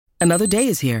Another day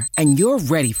is here, and you're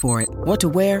ready for it. What to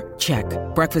wear? Check.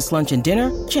 Breakfast, lunch, and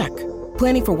dinner? Check.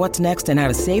 Planning for what's next and how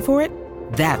to save for it?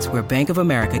 That's where Bank of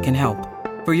America can help.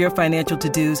 For your financial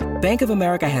to-dos, Bank of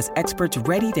America has experts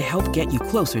ready to help get you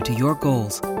closer to your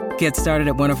goals. Get started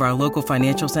at one of our local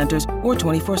financial centers or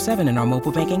 24/7 in our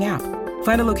mobile banking app.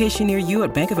 Find a location near you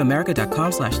at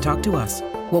bankofamerica.com/talktous.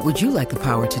 What would you like the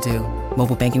power to do?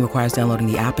 Mobile banking requires downloading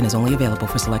the app and is only available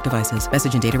for select devices.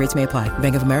 Message and data rates may apply.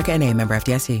 Bank of America N.A., member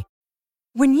FDIC.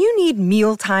 When you need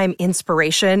mealtime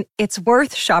inspiration, it's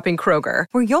worth shopping Kroger,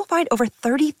 where you'll find over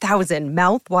 30,000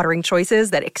 mouth-watering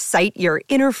choices that excite your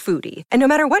inner foodie. And no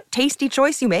matter what tasty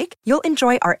choice you make, you'll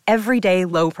enjoy our everyday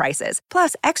low prices,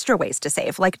 plus extra ways to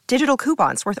save, like digital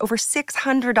coupons worth over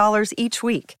 $600 each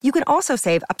week. You can also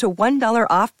save up to $1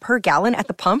 off per gallon at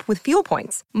the pump with fuel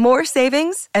points. More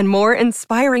savings and more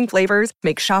inspiring flavors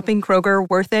make shopping Kroger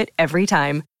worth it every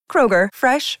time. Kroger,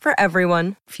 fresh for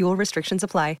everyone. Fuel restrictions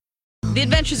apply. The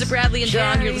Adventures of Bradley and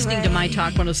Dawn. You're listening to My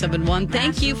Talk 1071.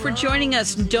 Thank you for joining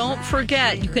us. Don't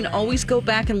forget, you can always go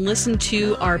back and listen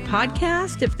to our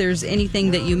podcast if there's anything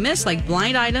that you missed, like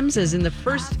blind items, as in the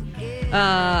first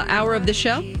hour of the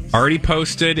show. Already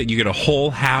posted. You get a whole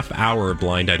half hour of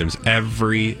blind items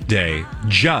every day,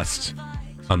 just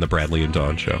on the Bradley and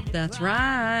Dawn show. That's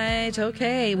right.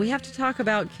 Okay, we have to talk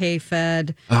about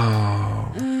K-Fed.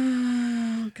 Oh,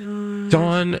 God.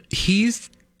 Dawn,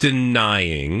 he's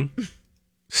denying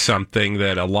something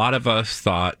that a lot of us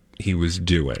thought he was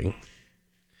doing.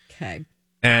 Okay.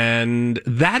 And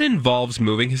that involves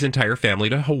moving his entire family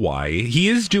to Hawaii. He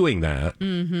is doing that.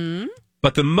 Mm-hmm.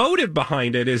 But the motive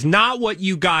behind it is not what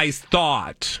you guys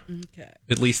thought. Okay.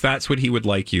 At least that's what he would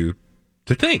like you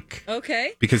to think.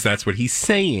 Okay. Because that's what he's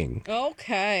saying.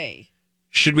 Okay.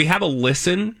 Should we have a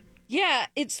listen? Yeah,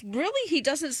 it's really, he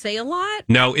doesn't say a lot.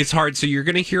 No, it's hard. So you're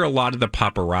going to hear a lot of the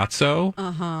paparazzo.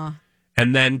 Uh-huh.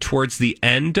 And then towards the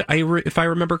end, if I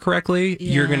remember correctly,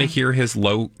 you're going to hear his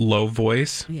low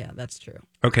voice. Yeah, that's true.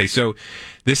 Okay, so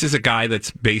this is a guy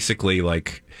that's basically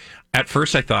like, at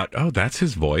first I thought, oh, that's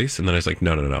his voice. And then I was like,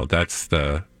 no, that's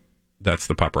the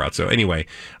paparazzo. Anyway,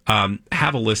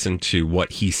 have a listen to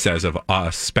what he says of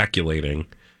us speculating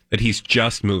that he's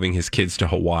just moving his kids to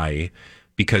Hawaii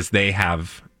because they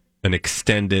have an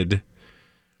extended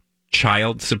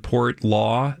child support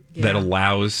law that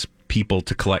allows people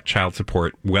to collect child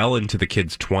support well into the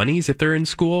kids' 20s if they're in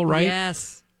school, right?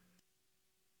 Yes.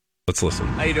 Let's listen.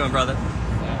 How you doing, brother?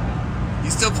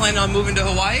 You still planning on moving to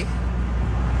Hawaii?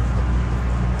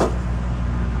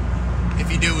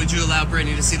 If you do, would you allow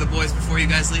Brittany to see the boys before you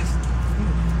guys leave?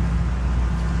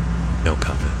 No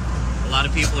comment. A lot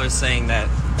of people are saying that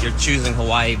you're choosing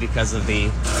Hawaii because of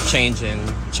the change in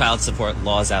child support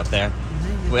laws out there.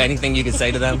 Anything you could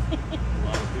say to them? A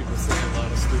lot of people say a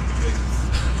lot of stupid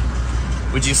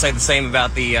things. Would you say the same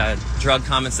about the drug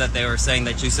comments that they were saying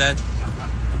that you said?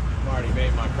 I've already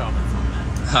made my comments on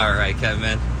that. All right, Kevin,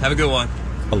 man. Have a good one.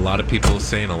 A lot of people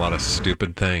saying a lot of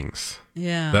stupid things.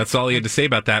 Yeah. That's all he had to say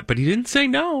about that, but he didn't say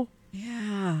no.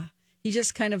 Yeah. He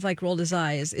just kind of like rolled his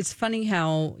eyes. It's funny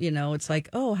how, it's like,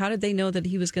 oh, how did they know that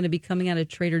he was going to be coming out of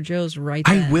Trader Joe's right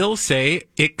then? I will say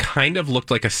it kind of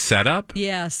looked like a setup.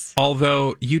 Yes.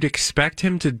 Although you'd expect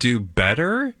him to do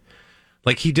better.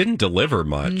 Like he didn't deliver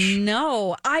much.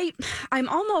 No, I'm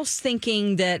almost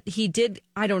thinking that he did.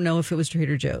 I don't know if it was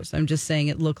Trader Joe's. I'm just saying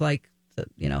it looked like,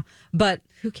 but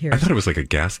who cares? I thought it was like a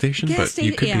gas station,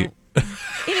 you could be.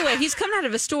 Anyway, he's coming out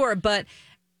of a store, but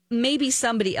maybe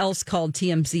somebody else called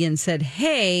TMZ and said,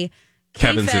 hey,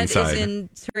 Kevin's K-Fed inside. is in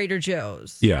Trader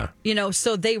Joe's. Yeah.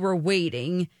 So they were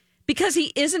waiting because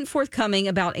he isn't forthcoming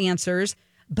about answers.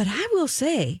 But I will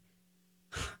say,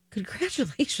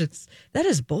 congratulations. That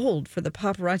is bold for the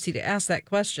paparazzi to ask that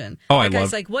question. Oh, I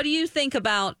love. Like, what do you think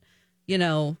about,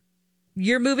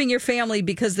 you're moving your family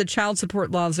because the child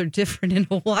support laws are different in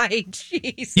Hawaii?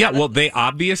 Jeez. Yeah, well, they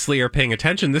obviously are paying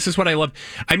attention. This is what I love.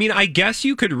 I mean, I guess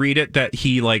you could read it that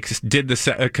he did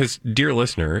the because, dear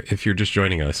listener, if you're just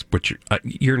joining us, which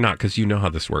you're not because you know how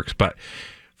this works, but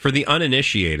for the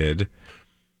uninitiated,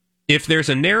 if there's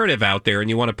a narrative out there and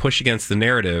you want to push against the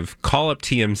narrative, call up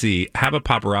TMZ, have a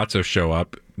paparazzo show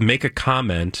up, make a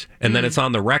comment, and then it's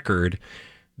on the record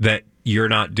that you're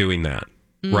not doing that.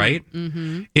 Right?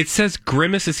 Mm-hmm. It says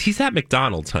Grimaces. He's at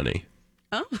McDonald's, honey.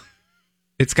 Oh.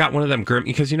 It's got one of them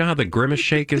because you know how the Grimace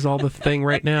shake is all the thing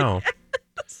right now.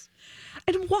 Yes.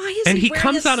 And why is and he he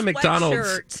comes out of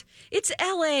McDonald's It's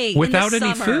LA without in the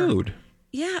any summer. food.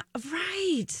 Yeah,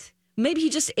 right. Maybe he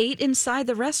just ate inside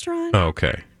the restaurant. Oh,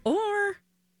 okay. Or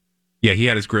Yeah, he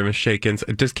had his grimace shake-ins.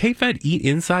 Does K-Fed eat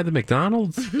inside the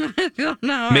McDonald's? I don't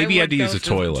know. Maybe he had to use a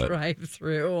toilet.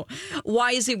 Drive-through.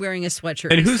 Why is he wearing a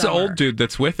sweatshirt? And in who's the summer? old dude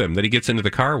that's with him that he gets into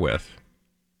the car with?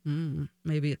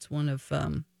 Maybe it's one of,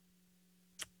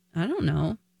 I don't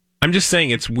know. I'm just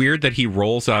saying it's weird that he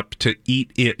rolls up to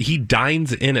eat it. He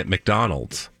dines in at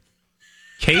McDonald's.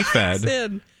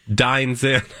 K-Fed dines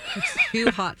in. It's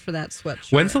too hot for that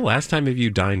sweatshirt. When's the last time have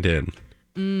you dined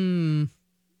in?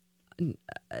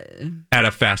 At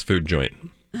a fast food joint?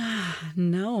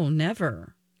 No,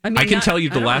 never. I mean, I can tell you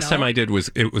the last time I did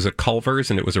was a Culver's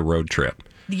and it was a road trip.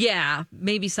 Yeah,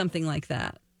 maybe something like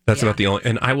that. That's about the only.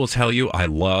 And I will tell you, I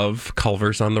love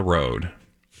Culver's on the road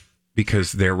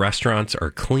because their restaurants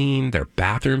are clean, their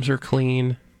bathrooms are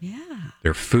clean. Yeah.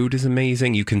 Their food is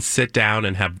amazing. You can sit down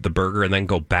and have the burger and then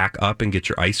go back up and get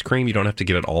your ice cream. You don't have to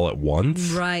get it all at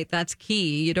once. Right. That's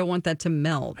key. You don't want that to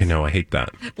melt. I know. I hate that.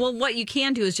 Well, what you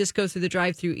can do is just go through the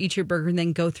drive-thru, eat your burger, and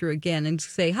then go through again and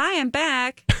say, "Hi, I'm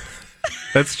back."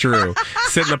 That's true.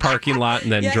 Sit in the parking lot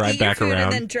and then drive eat your back food around.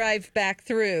 and then drive back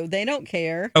through. They don't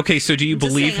care. Okay, so do you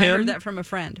believe I him? heard that from a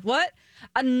friend. What?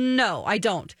 No, I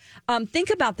don't. Think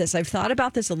about this. I've thought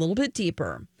about this a little bit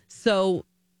deeper. So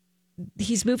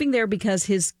he's moving there because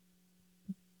his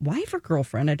wife or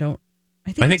girlfriend, I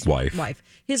think wife.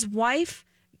 His wife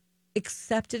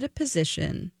accepted a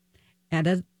position at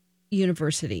a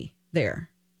university there.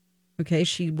 Okay,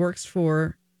 she works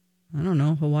for, I don't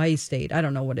know, Hawaii State. I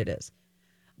don't know what it is.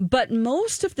 But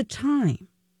most of the time,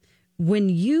 when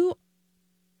you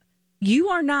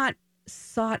are not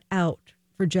sought out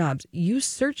for jobs, you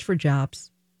search for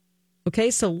jobs.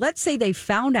 Okay, so let's say they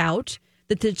found out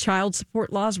that the child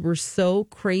support laws were so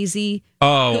crazy.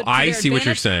 Oh, I see what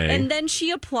you're saying. And then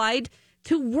she applied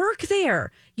to work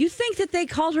there. You think that they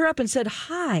called her up and said,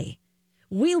 "Hi,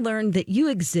 we learned that you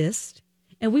exist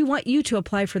and we want you to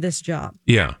apply for this job."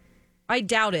 Yeah. I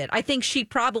doubt it. I think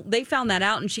they found that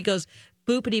out and she goes,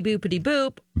 boopity boopity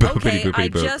boop. Boopity Okay, boopity I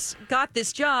boop. just got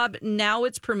this job. Now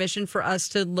it's permission for us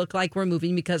to look like we're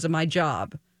moving because of my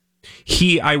job.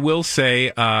 I will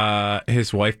say,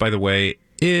 his wife, by the way,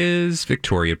 is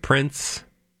Victoria Prince.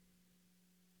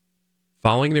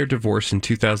 Following their divorce in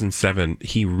 2007,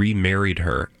 he remarried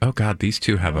her. Oh, God, these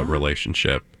two have a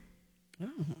relationship.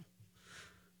 Oh.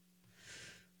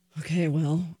 Okay,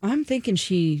 well, I'm thinking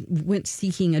she went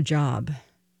seeking a job.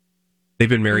 They've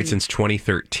been married since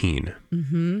 2013.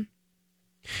 Mm-hmm.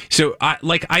 So,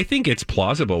 I think it's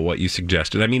plausible what you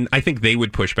suggested. I mean, I think they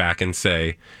would push back and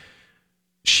say,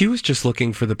 she was just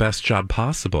looking for the best job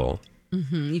possible.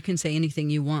 Mm-hmm. You can say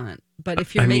anything you want. But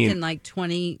if you're making like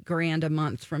 $20,000 a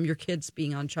month from your kids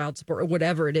being on child support or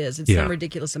whatever it is, it's some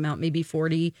ridiculous amount, maybe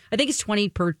 40. I think it's 20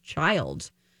 per child.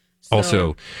 So,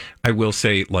 also, I will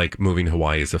say, like, moving to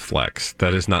Hawaii is a flex.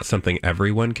 That is not something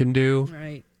everyone can do.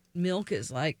 Right. Milk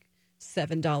is like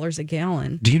 $7 a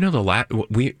gallon. Do you know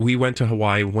we went to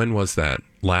Hawaii, when was that?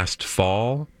 Last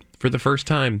fall for the first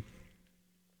time.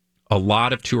 A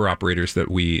lot of tour operators that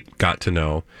we got to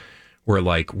know were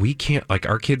like,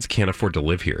 our kids can't afford to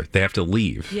live here. They have to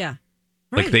leave. Yeah.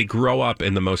 Right. Like, they grow up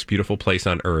in the most beautiful place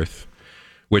on earth,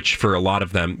 which for a lot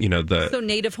of them, so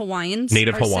Native Hawaiians.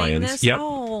 Saying this? Yep.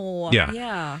 Oh,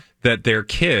 yeah. That their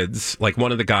kids, like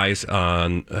one of the guys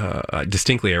on,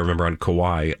 distinctly I remember on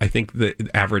Kauai, I think the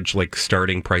average like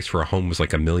starting price for a home was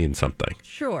like $1 million something.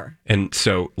 Sure. And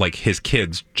so like his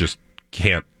kids just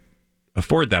can't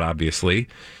afford that, obviously.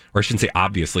 Or I shouldn't say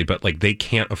obviously, but like they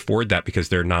can't afford that because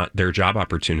their job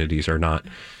opportunities are not.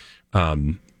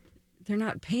 They're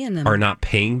not paying them. Are not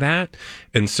paying that.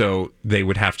 And so they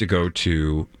would have to go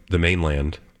to the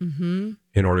mainland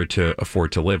in order to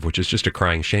afford to live, which is just a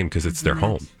crying shame because it's their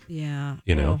home. Yeah.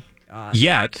 Oh, gosh.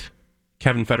 Yet,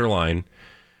 Kevin Federline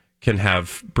can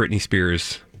have Britney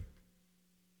Spears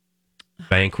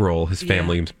bankroll his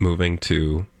family moving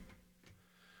to.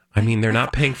 I mean, they're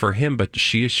not paying for him, but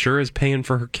she sure is paying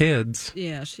for her kids.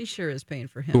 Yeah, she sure is paying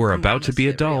for him. Who are about to be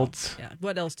adults. Yeah.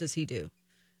 What else does he do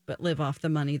but live off the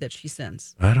money that she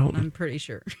sends? I'm pretty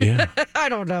sure. Yeah. I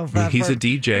don't know. He's a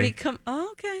DJ.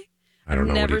 Okay. I don't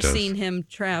know Never what he does. seen him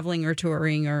traveling or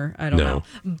touring or I don't know.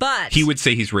 But he would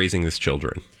say he's raising his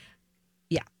children.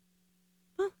 Yeah.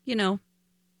 Well,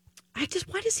 why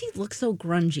does he look so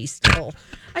grungy still?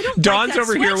 I don't. Dawn's like that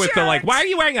over here with the sweatshirt. why are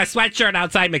you wearing a sweatshirt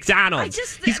outside McDonald's?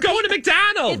 He's going to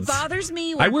McDonald's. It bothers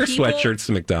me. I wear sweatshirts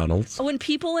to McDonald's. When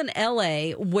people in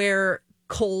LA wear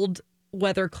cold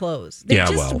weather clothes, they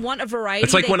want a variety.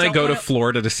 It's like when I go to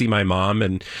Florida to see my mom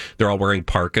and they're all wearing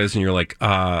parkas and you're like,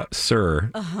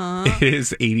 sir, it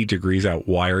is 80 degrees out.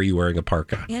 Why are you wearing a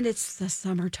parka? And it's the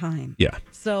summertime. Yeah.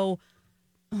 So.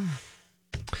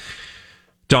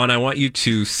 Dawn, I want you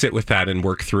to sit with that and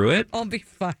work through it. I'll be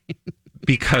fine.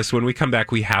 Because when we come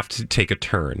back, we have to take a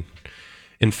turn.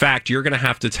 In fact, you're going to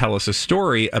have to tell us a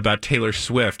story about Taylor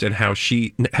Swift and how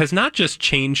she has not just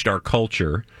changed our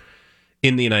culture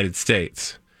in the United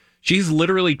States. She's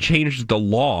literally changed the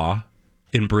law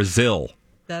in Brazil.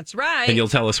 That's right. And you'll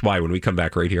tell us why when we come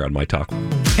back right here on My Talk.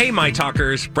 Hey, My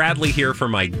Talkers. Bradley here for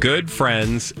my good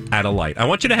friends at Alight. I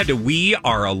want you to head to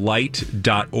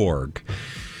wearealight.org.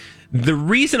 The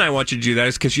reason I want you to do that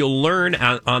is because you'll learn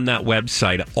on that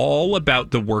website all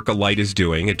about the work Alight is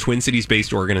doing, a Twin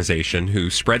Cities-based organization who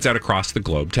spreads out across the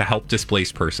globe to help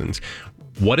displaced persons.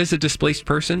 What is a displaced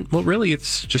person? Well, really,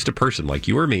 it's just a person like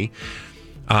you or me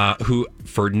who,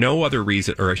 for no other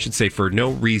reason, or I should say for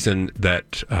no reason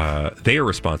that they are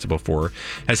responsible for,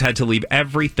 has had to leave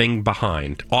everything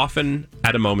behind, often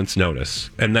at a moment's notice.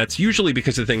 And that's usually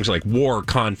because of things like war,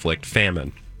 conflict,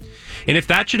 famine. And if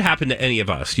that should happen to any of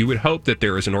us, you would hope that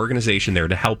there is an organization there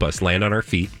to help us land on our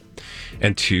feet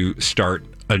and to start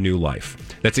a new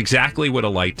life. That's exactly what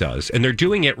Alight does. And they're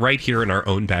doing it right here in our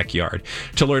own backyard.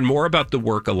 To learn more about the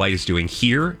work Alight is doing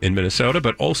here in Minnesota,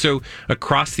 but also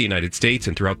across the United States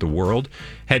and throughout the world,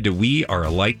 head to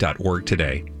wearealight.org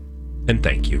today. And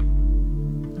thank you.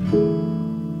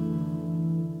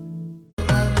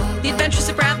 The Adventures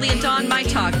of Bradley and Dawn, My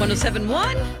Talk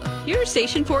 107.1. Your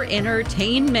station for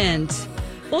entertainment.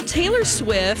 Well, Taylor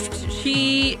Swift,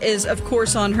 she is, of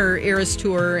course, on her Eras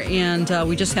tour, and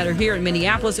we just had her here in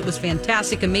Minneapolis. It was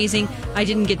fantastic, amazing. I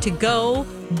didn't get to go,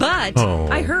 but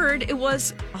I heard it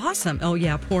was awesome. Oh,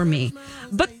 yeah, poor me.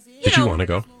 But, Did you want to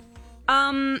go?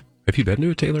 Have you been to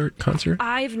a Taylor concert?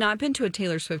 I've not been to a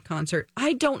Taylor Swift concert.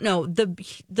 I don't know.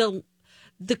 The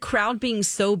crowd being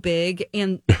so big,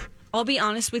 and I'll be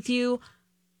honest with you,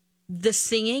 the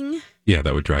singing... Yeah,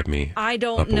 that would drive me. I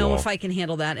don't know if I can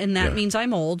handle that, and that means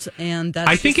I'm old, and that's.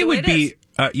 I think just it would be,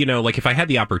 like if I had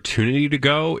the opportunity to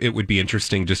go, it would be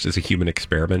interesting just as a human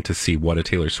experiment to see what a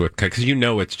Taylor Swift, because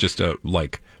it's just a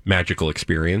magical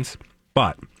experience,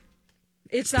 but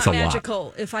it's not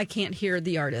magical if I can't hear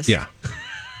the artist. Yeah.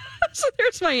 So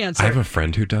there's my answer. I have a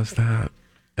friend who does that,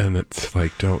 and it's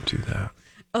like, don't do that.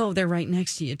 Oh, they're right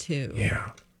next to you too.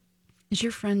 Yeah. Is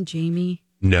your friend Jamie?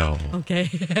 No. Okay.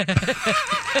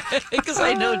 Because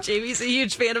I know Jamie's a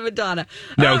huge fan of Madonna.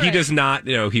 No, he does not.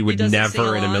 No, he would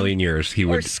never in a million years. He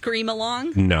would. Or scream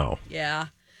along? No. Yeah.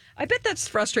 I bet that's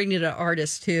frustrating to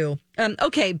artists, too.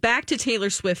 Okay, back to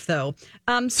Taylor Swift, though.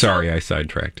 Sorry, I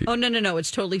sidetracked you. Oh, no. It's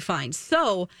totally fine.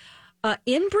 So,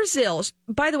 in Brazil,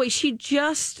 by the way, she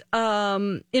just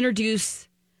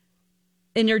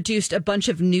introduced a bunch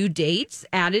of new dates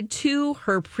added to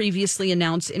her previously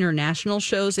announced international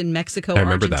shows in Mexico,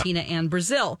 Argentina, and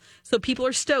Brazil. So people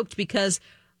are stoked because,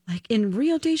 in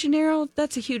Rio de Janeiro,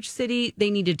 that's a huge city.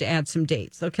 They needed to add some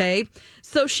dates, okay?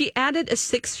 So she added a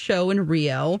 6th show in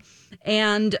Rio,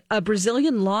 and a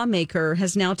Brazilian lawmaker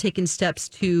has now taken steps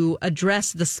to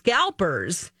address the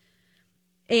scalpers,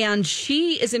 and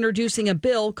she is introducing a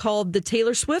bill called the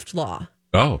Taylor Swift Law.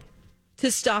 Oh.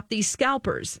 To stop these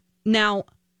scalpers. Now,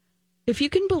 if you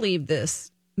can believe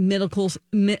this, middle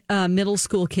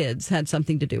school kids had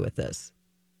something to do with this.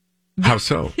 How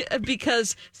so?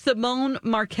 Because Simone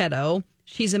Marchetto,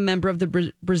 she's a member of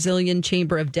the Brazilian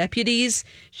Chamber of Deputies.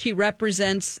 She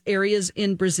represents areas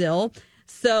in Brazil.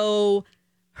 So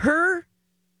her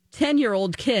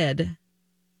 10-year-old kid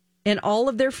and all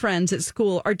of their friends at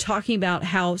school are talking about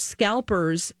how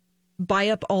scalpers buy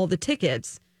up all the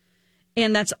tickets.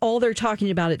 And that's all they're talking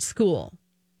about at school.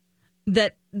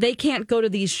 That they can't go to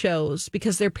these shows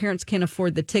because their parents can't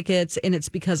afford the tickets, and it's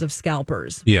because of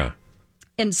scalpers. Yeah.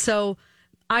 And so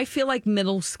I feel like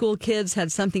middle school kids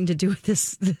had something to do with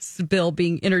this bill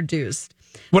being introduced.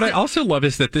 What I also love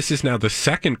is that this is now the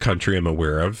second country I'm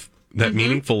aware of that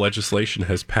meaningful legislation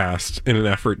has passed in an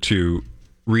effort to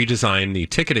redesign the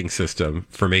ticketing system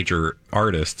for major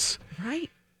artists. Right.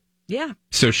 Yeah.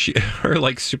 So her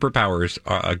superpowers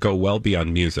go well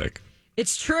beyond music.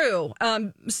 It's true.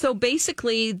 So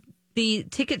basically, the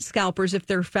ticket scalpers, if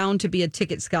they're found to be a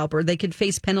ticket scalper, they could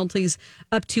face penalties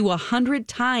up to 100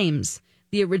 times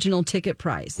the original ticket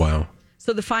price. Wow.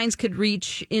 So the fines could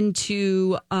reach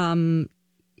into,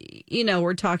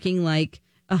 we're talking like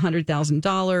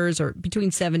 $100,000 or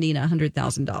between $70,000 and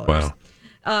 $100,000.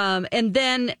 Wow. And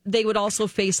then they would also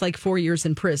face 4 years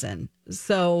in prison.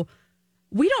 So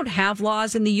we don't have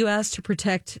laws in the U.S. to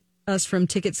protect us from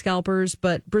ticket scalpers,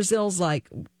 but Brazil's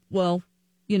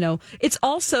it's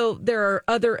also, there are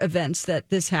other events that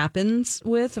this happens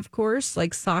with, of course,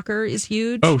 like soccer is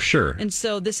huge. Oh, sure. And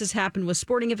so this has happened with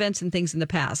sporting events and things in the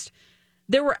past.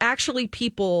 There were actually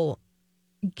people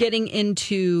getting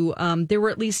into, there were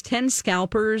at least 10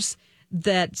 scalpers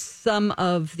that some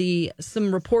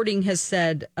reporting has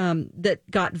said that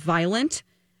got violent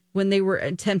when they were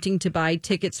attempting to buy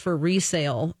tickets for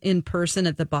resale in person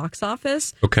at the box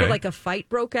office. Okay. So like a fight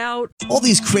broke out. All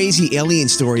these crazy alien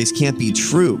stories can't be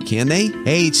true, can they?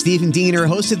 Hey, it's Stephen Diener,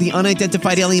 host of the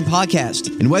Unidentified Alien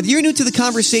Podcast. And whether you're new to the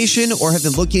conversation or have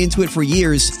been looking into it for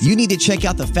years, you need to check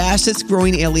out the fastest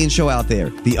growing alien show out there,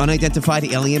 the Unidentified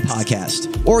Alien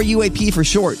Podcast, or UAP for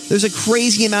short. There's a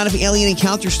crazy amount of alien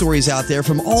encounter stories out there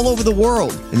from all over the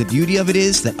world. And the beauty of it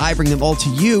is that I bring them all to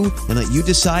you and let you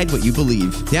decide what you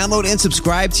believe. Download and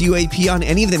subscribe to UAP on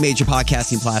any of the major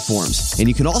podcasting platforms. And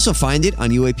you can also find it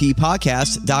on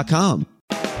UAPpodcast.com.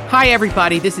 Hi,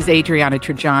 everybody. This is Adriana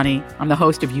Trajani. I'm the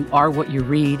host of You Are What You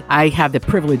Read. I have the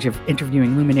privilege of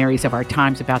interviewing luminaries of our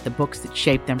times about the books that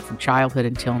shaped them from childhood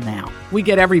until now. We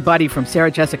get everybody from Sarah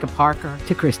Jessica Parker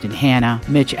to Kristen Hanna,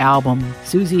 Mitch Albom,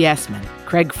 Susie Essman,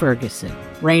 Craig Ferguson,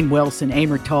 Rainn Wilson,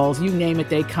 Amor Tolls, you name it,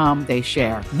 they come, they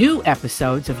share. New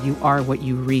episodes of You Are What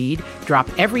You Read drop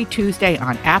every Tuesday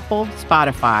on Apple,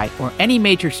 Spotify, or any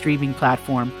major streaming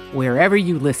platform wherever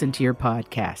you listen to your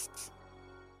podcasts.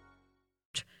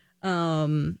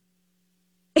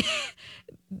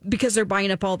 Because they're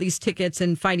buying up all these tickets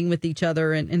and fighting with each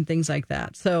other and things like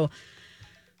that. So,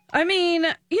 I mean,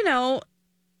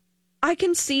 I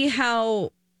can see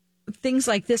how things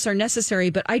like this are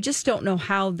necessary, but I just don't know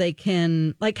how they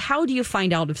can, how do you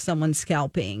find out if someone's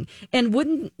scalping? And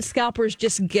wouldn't scalpers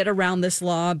just get around this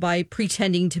law by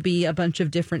pretending to be a bunch of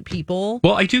different people?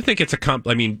 Well, I do think it's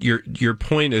your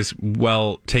point is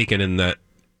well taken in that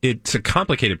it's a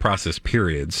complicated process,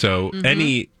 period. So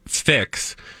any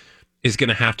fix is going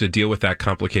to have to deal with that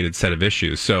complicated set of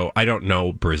issues. So I don't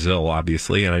know Brazil,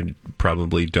 obviously, and I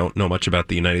probably don't know much about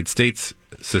the United States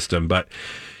system, but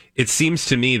it seems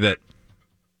to me that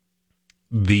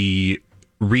the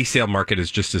resale market is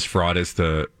just as fraud as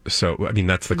that's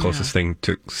the closest thing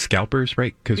to scalpers,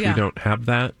 right? Because we don't have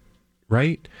that,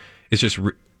 right? It's just...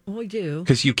 Well, we do.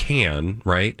 Because you can,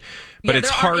 right? But it's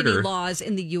harder. There aren't any laws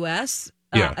in the U.S.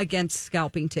 Against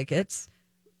scalping tickets.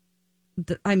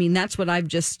 That's what I've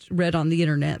just read on the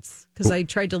internet, because I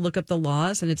tried to look up the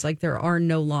laws, and it's like there are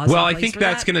no laws. Well, I think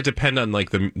that's going to depend on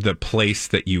the place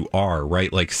that you are,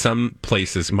 right? Like some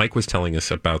places, Mike was telling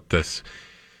us about this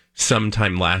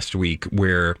sometime last week,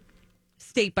 where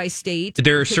state by state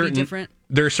there are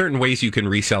certain ways you can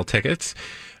resell tickets.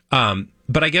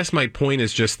 But I guess my point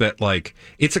is just that,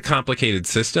 it's a complicated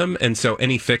system, and so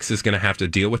any fix is going to have to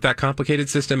deal with that complicated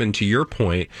system. And to your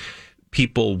point,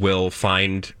 people will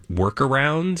find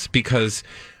workarounds because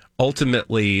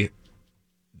ultimately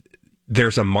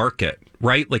there's a market,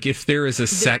 right? Like if there is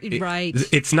right.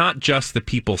 It's not just the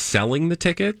people selling the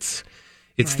tickets.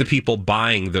 It's the people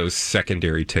buying those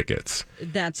secondary tickets.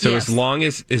 As long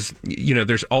as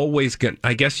there's always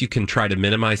I guess you can try to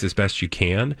minimize as best you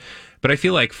can. But I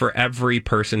feel like for every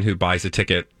person who buys a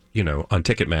ticket, on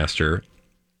Ticketmaster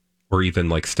or even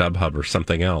like StubHub or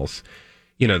something else,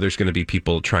 there's going to be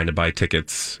people trying to buy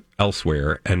tickets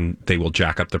elsewhere, and they will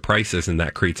jack up the prices, and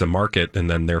that creates a market.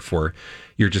 And then therefore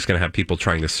you're just going to have people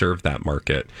trying to serve that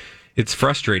market. It's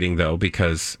frustrating though,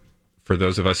 because for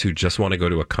those of us who just want to go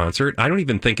to a concert, I don't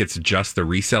even think it's just the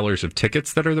resellers of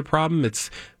tickets that are the problem. It's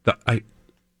I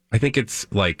think it's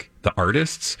like the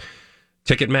artists,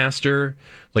 Ticketmaster,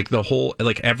 the whole,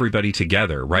 everybody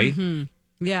together, right?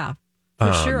 Mm-hmm. Yeah,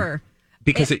 for sure.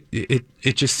 Because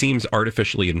it just seems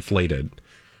artificially inflated.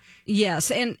 Yes,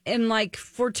 and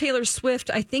for Taylor Swift,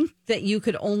 I think that you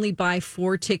could only buy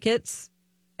 4 tickets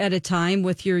at a time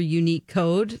with your unique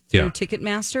code through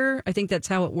Ticketmaster. I think that's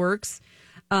how it works.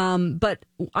 But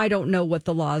I don't know what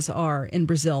the laws are in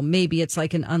Brazil. Maybe it's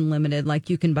like an unlimited,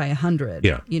 you can buy 100.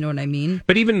 Yeah. You know what I mean?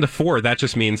 But even the 4, that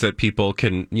just means that people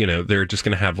can, they're just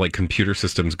going to have computer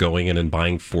systems going in and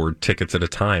buying 4 tickets at a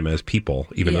time as people,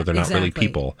 even though they're not really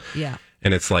people. Yeah.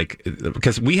 And it's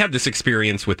because we had this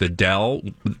experience with Adele,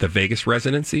 the Vegas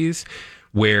residencies,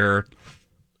 where,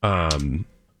 this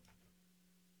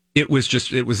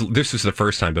was the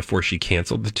first time before she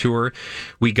canceled the tour.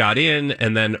 We got in,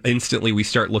 and then instantly we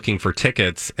start looking for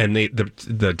tickets, and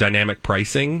the dynamic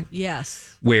pricing.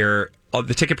 Yes. Where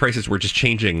the ticket prices were just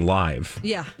changing live.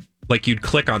 Yeah. You'd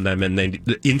click on them and they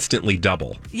instantly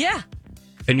double. Yeah.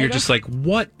 And you're just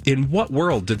in what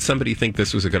world did somebody think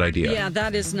this was a good idea? Yeah,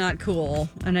 that is not cool.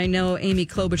 And I know Amy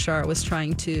Klobuchar was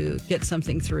trying to get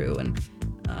something through, and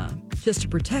just to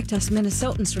protect us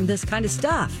Minnesotans from this kind of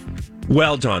stuff.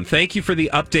 Well, Dawn, thank you for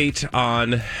the update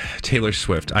on Taylor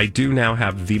Swift. I do now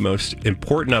have the most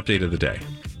important update of the day.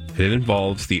 It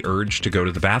involves the urge to go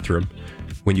to the bathroom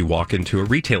when you walk into a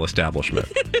retail establishment.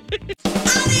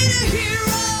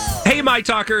 Hey, my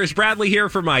talkers. Bradley here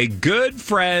for my good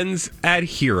friends at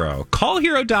Hero.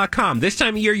 CallHero.com. This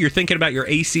time of year, you're thinking about your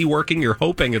AC working. You're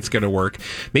hoping it's going to work.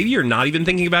 Maybe you're not even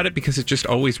thinking about it because it just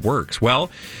always works. Well,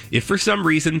 if for some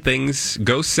reason things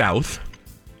go south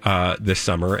this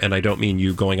summer, and I don't mean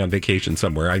you going on vacation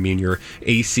somewhere, I mean your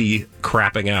AC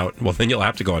crapping out, well, then you'll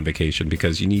have to go on vacation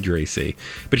because you need your AC.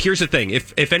 But here's the thing.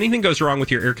 If anything goes wrong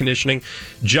with your air conditioning,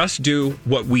 just do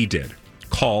what we did.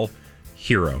 Call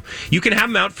Hero. You can have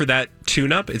them out for that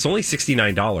tune-up. It's only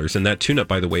 $69, and that tune-up,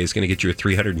 by the way, is going to get you a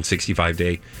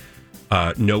 365-day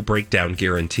no breakdown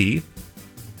guarantee.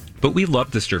 But we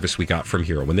loved the service we got from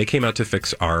Hero. When they came out to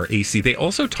fix our AC, they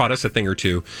also taught us a thing or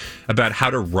two about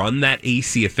how to run that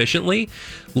AC efficiently.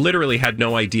 Literally had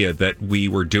no idea that we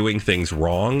were doing things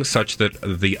wrong, such that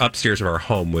the upstairs of our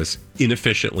home was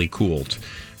inefficiently cooled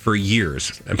for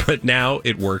years. But now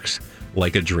it works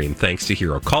like a dream, thanks to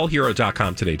Hero. Call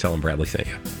Hero.com today. Tell them Bradley sent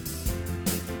you.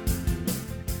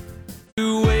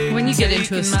 When you get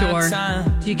into a store,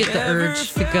 do you get the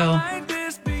urge to go?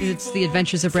 It's the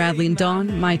Adventures of Bradley and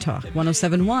Dawn, My Talk,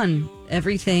 107.1.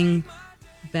 Everything,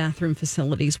 bathroom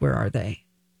facilities, where are they?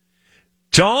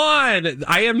 Dawn,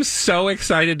 I am so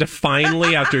excited to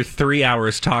finally, after 3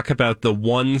 hours, talk about the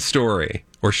one story,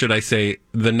 or should I say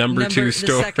the number two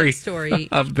story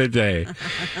of the day.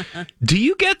 Do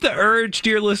you get the urge,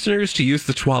 dear listeners, to use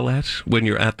the toilet when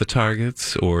you're at the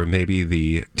Targets or maybe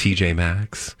the TJ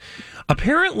Maxx?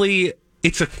 Apparently,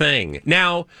 it's a thing.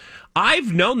 Now,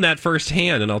 I've known that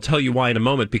firsthand, and I'll tell you why in a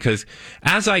moment, because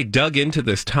as I dug into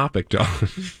this topic, Dawn,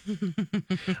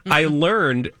 I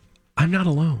learned I'm not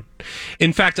alone.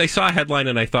 In fact, I saw a headline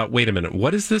and I thought, wait a minute,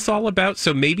 what is this all about?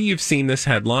 So maybe you've seen this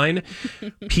headline.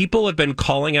 People have been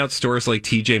calling out stores like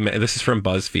TJ Maxx. This is from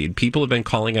BuzzFeed. People have been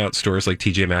calling out stores like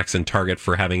TJ Maxx and Target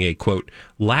for having a, quote,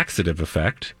 laxative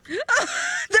effect.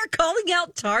 They're calling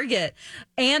out Target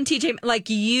and TJ, like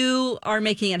you are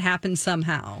making it happen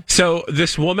somehow. So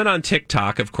this woman on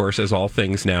TikTok, of course, as all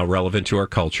things now relevant to our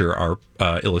culture are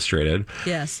illustrated.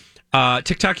 Yes.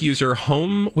 TikTok user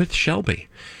Home with Shelby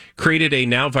created a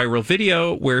now viral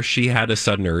video where she had a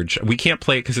sudden urge. We can't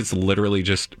play it because it's literally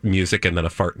just music and then a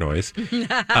fart noise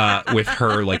with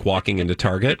her like walking into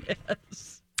Target.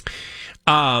 Yes.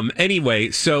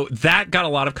 Anyway, so that got a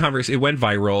lot of conversation. It went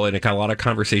viral and it got a lot of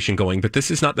conversation going, but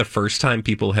this is not the first time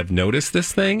people have noticed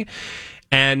this thing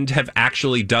and have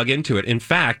actually dug into it. In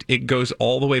fact, it goes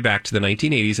all the way back to the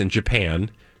 1980s in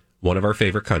Japan, one of our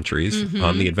favorite countries,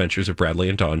 on the Adventures of Bradley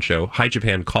and Dawn show. Hi,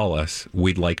 Japan, call us.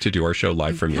 We'd like to do our show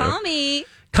live from you. Call me.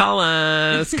 Call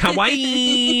us.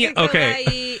 Kawaii.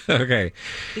 Okay. Okay.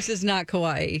 This is not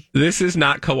kawaii. This is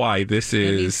not kawaii. This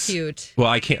is cute. Well,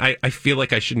 I can't. I feel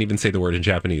like I shouldn't even say the word in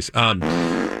Japanese.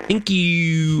 Thank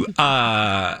you.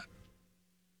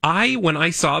 When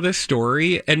I saw this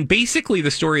story, and basically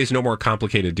the story is no more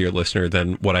complicated, dear listener,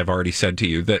 than what I've already said to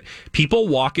you, that people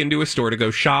walk into a store to go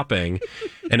shopping,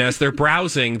 and as they're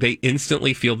browsing, they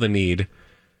instantly feel the need,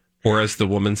 or as the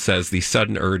woman says, the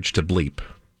sudden urge to bleep.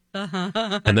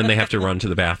 And then they have to run to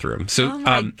the bathroom. So, oh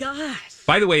my gosh.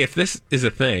 By the way, if this is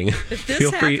a thing, if this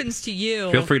happens to you,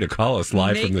 feel free to call us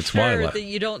live from the Twilight. Make sure that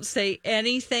you don't say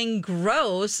anything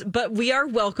gross, but we are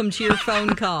welcome to your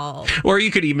phone call. Or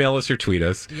you could email us or tweet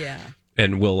us. Yeah.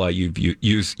 And we'll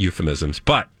use euphemisms.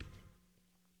 But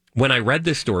when I read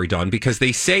this story, Dawn, because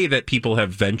they say that people have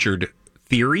ventured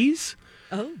theories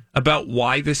about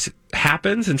why this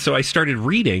happens. And so I started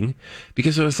reading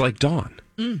because I was like, Dawn,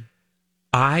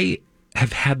 I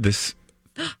have had this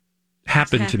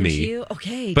happen to me.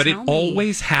 Okay, but it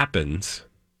always happens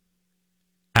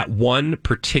at one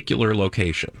particular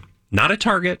location. Not a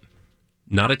Target,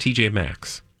 not a TJ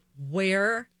Maxx.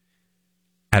 Where?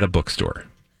 At a bookstore.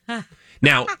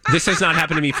 Now, this has not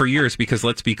happened to me for years because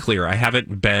let's be clear, I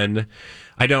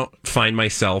don't find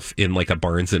myself in like a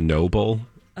Barnes and Noble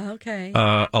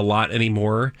a lot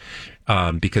anymore.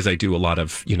 Because I do a lot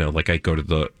of, like I go to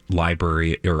the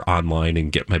library or online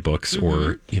and get my books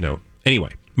or, anyway.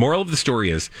 Moral of the story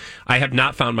is I have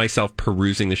not found myself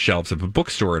perusing the shelves of a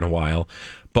bookstore in a while.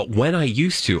 But when I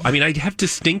used to, I have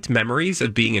distinct memories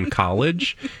of being in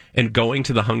college and going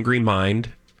to the Hungry Mind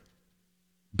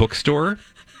bookstore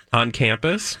on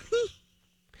campus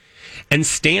and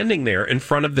standing there in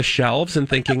front of the shelves and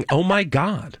thinking, oh my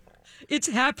God. It's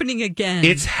happening again.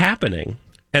 It's happening.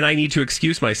 And I need to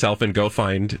excuse myself and go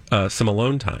find some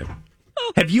alone time.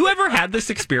 Have you ever had this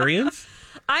experience?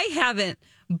 I haven't,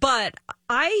 but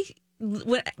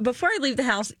before I leave the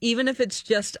house, even if it's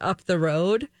just up the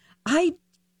road, I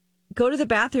go to the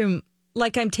bathroom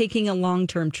like I'm taking a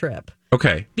long-term trip.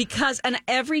 Okay. Because, and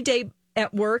every day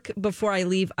at work before I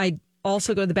leave, I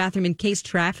also go to the bathroom in case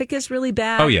traffic is really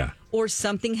bad. Oh, yeah. Or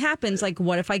something happens. Like,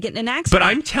 what if I get in an accident? But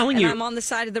I'm telling you, I'm on the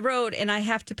side of the road and I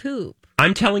have to poop.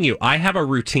 I'm telling you, I have a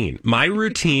routine. My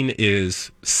routine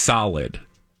is solid.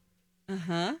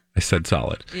 Uh-huh. I said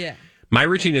solid. Yeah. My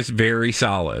routine is very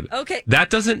solid. Okay. That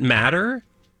doesn't matter.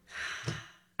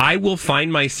 I will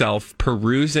find myself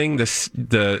perusing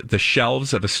the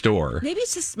shelves of a store. Maybe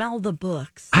it's to smell the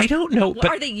books. I don't know. But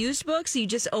are they used books? You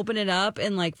just open it up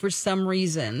and, like, for some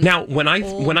reason. Now, when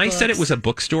I said it was a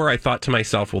bookstore, I thought to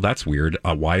myself, well, that's weird.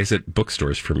 Why is it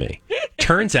bookstores for me?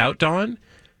 Turns out, Dawn,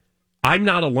 I'm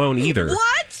not alone either.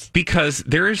 What? Because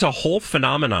there is a whole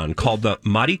phenomenon called the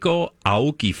Mariko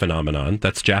Aoki phenomenon.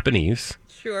 That's Japanese.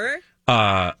 Sure.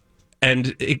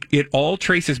 And it all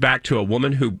traces back to a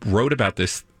woman who wrote about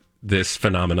this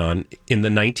phenomenon in the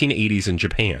 1980s in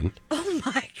Japan. Oh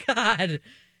my God.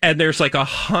 And there's like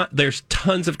there's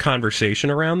tons of conversation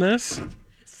around this.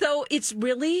 So it's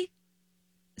really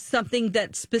something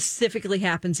that specifically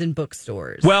happens in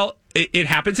bookstores. Well, it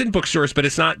happens in bookstores, but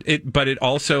it's not. But it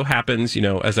also happens.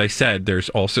 As I said, there's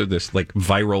also this like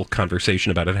viral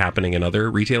conversation about it happening in other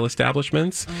retail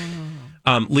establishments.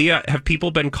 Oh. Leah, have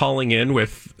people been calling in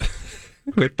with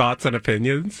thoughts and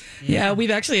opinions? Yeah, we've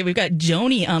got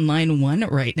Joni on line 1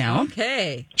 right now.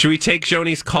 Okay. Should we take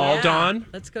Joni's call, Dawn?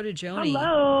 Let's go to Joni.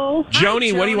 Hello.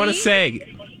 Joni, Hi, what do you want to Joni.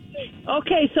 say?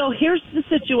 Okay, so here's the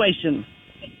situation.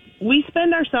 We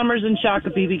spend our summers in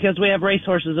Shakopee because we have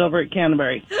racehorses over at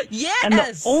Canterbury. Yes. And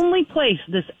the only place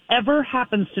this ever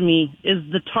happens to me is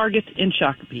the Target in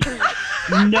Shakopee.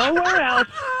 Nowhere else,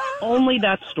 only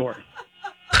that store.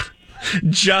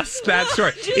 Just that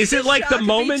story. Is it like the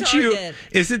moment Target.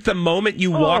 Is it the moment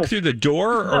you walk through the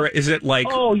door, or is it like?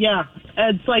 Oh yeah,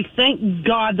 it's like thank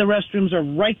God the restrooms are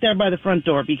right there by the front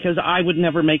door because I would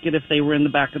never make it if they were in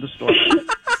the back of the store.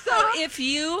 So if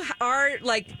you are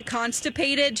like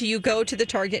constipated, do you go to the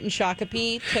Target in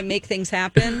Shakopee to make things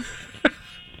happen?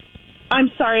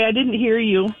 I'm sorry, I didn't hear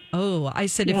you. Oh, I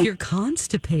said if you're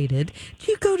constipated,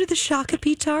 do you go to the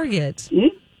Shakopee Target?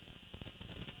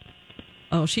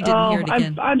 Oh, she didn't hear it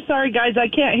again. I'm sorry, guys. I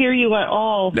can't hear you at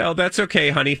all. No, that's okay,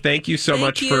 honey. Thank you so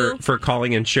much for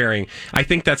calling and sharing. I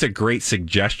think that's a great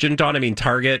suggestion, Dawn. I mean,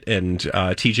 Target and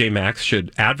TJ Maxx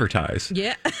should advertise.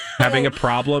 Yeah. Having a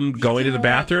problem going to the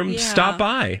bathroom? Stop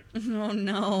by. Oh,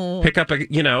 no. Pick up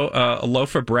a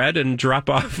loaf of bread and drop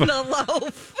off. The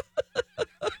loaf.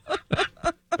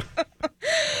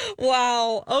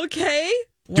 Wow. Okay.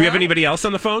 Do you have anybody else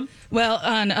on the phone? Well,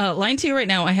 on line 2 right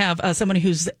now, I have someone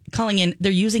who's calling in.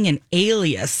 They're using an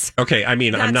alias. Okay, I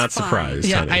mean, I'm not fine. surprised.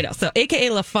 Yeah, honey. I know. So, AKA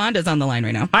LaFonda's on the line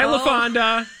right now. Hi,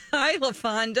 LaFonda. Hi,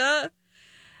 LaFonda.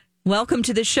 Welcome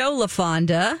to the show,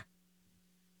 LaFonda.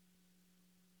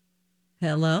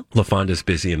 Hello? LaFonda's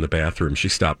busy in the bathroom. She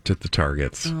stopped at the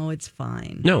Targets. Oh, it's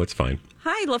fine. No, it's fine.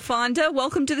 Hi, LaFonda.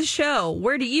 Welcome to the show.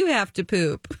 Where do you have to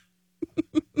poop?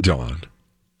 Dawn.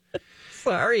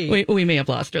 Sorry. We may have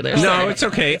lost her there. No, Sorry. it's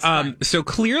okay. So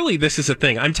clearly this is a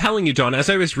thing. I'm telling you, Dawn,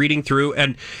 as I was reading through,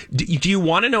 and do you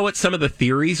want to know what some of the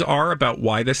theories are about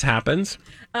why this happens?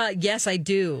 Yes, I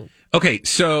do. Okay,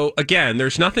 so again,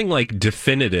 there's nothing like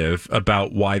definitive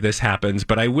about why this happens,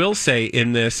 but I will say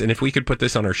in this, and if we could put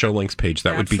this on our show links page,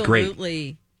 that would be great.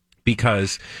 Absolutely.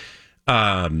 Because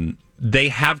they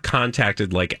have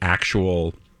contacted like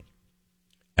actual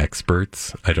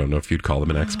experts. I don't know if you'd call them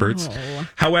an experts. Oh.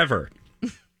 However,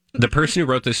 the person who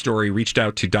wrote this story reached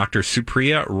out to Dr.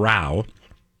 Supriya Rao,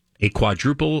 a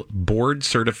quadruple board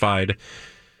certified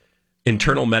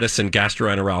internal medicine,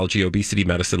 gastroenterology, obesity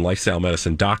medicine, lifestyle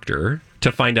medicine doctor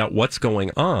to find out what's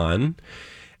going on.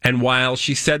 And while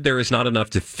she said there is not enough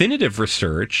definitive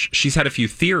research, she's had a few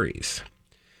theories.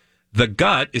 The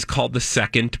gut is called the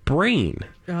second brain.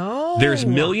 Oh. There's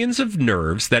millions of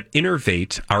nerves that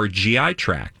innervate our GI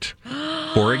tract.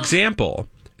 For example,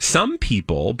 some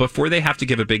people, before they have to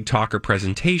give a big talk or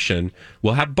presentation,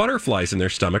 will have butterflies in their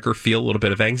stomach or feel a little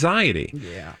bit of anxiety.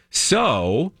 Yeah.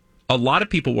 So a lot of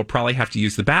people will probably have to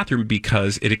use the bathroom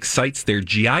because it excites their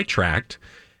GI tract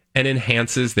and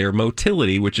enhances their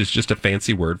motility, which is just a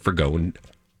fancy word for going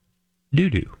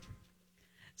doo-doo.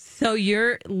 So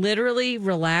you're literally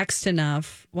relaxed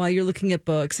enough while you're looking at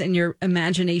books and your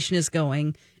imagination is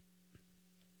going.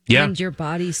 Yeah. And your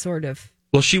body sort of.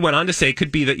 Well, she went on to say it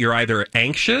could be that you're either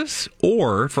anxious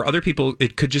or for other people,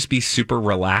 it could just be super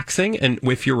relaxing. And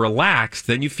if you're relaxed,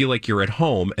 then you feel like you're at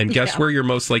home. And guess where you're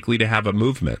most likely to have a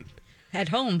movement? At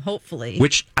home, hopefully.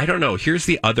 Which, I don't know. Here's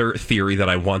the other theory that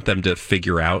I want them to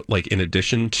figure out. Like, in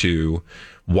addition to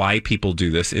why people do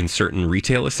this in certain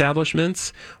retail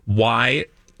establishments, why,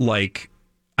 like,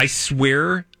 I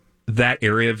swear that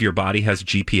area of your body has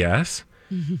GPS.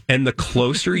 And the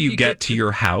closer you get to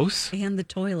your house, and the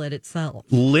toilet itself,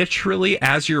 literally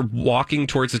as you're walking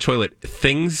towards the toilet,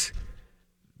 things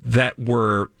that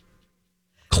were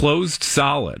closed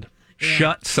solid,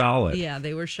 shut solid. Yeah,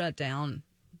 they were shut down.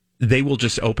 They will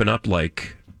just open up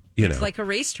like, It's like a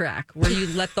racetrack where you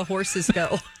let the horses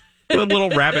go. A little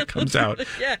rabbit comes out.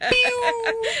 Yeah.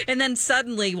 And then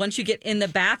suddenly, once you get in the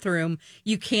bathroom,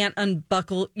 you can't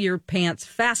unbuckle your pants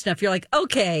fast enough. You're like,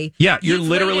 okay. Yeah, you're you've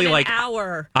literally waited like, an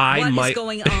hour. What is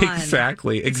going on?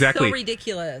 Exactly. So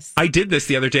ridiculous. I did this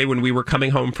the other day when we were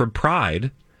coming home from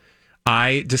Pride.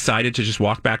 I decided to just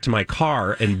walk back to my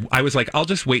car, and I was like, I'll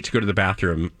just wait to go to the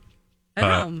bathroom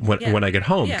when I get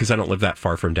home, because I don't live that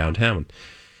far from downtown.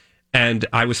 And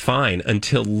I was fine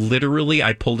until literally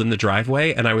I pulled in the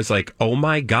driveway and I was like, oh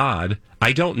my God,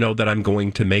 I don't know that I'm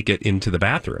going to make it into the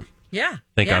bathroom. Yeah.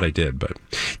 Thank God I did. But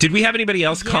did we have anybody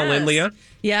else call in, Leah?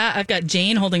 Yeah, I've got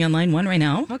Jane holding on line 1 right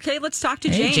now. Okay, let's talk to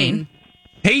Jane.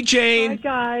 Hey, Jane. Hi,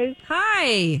 guys.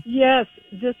 Hi. Yes,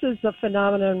 this is a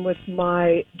phenomenon with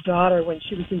my daughter when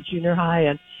she was in junior high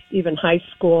and even high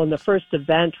school. And the first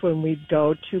event when we'd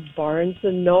go to Barnes &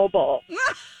 Noble.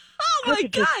 Oh, my I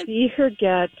could God. just see her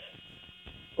get,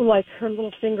 like, her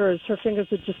fingers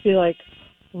would just be like,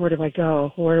 where do I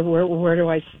go? Where do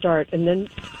I start? And then,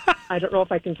 I don't know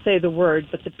if I can say the word,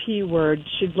 but the P word,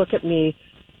 she'd look at me,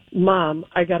 Mom,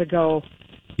 I got to go.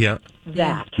 Yeah.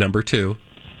 That. Number 2.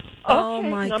 Oh,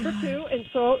 my number God. 2. And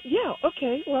so,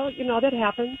 okay, well, that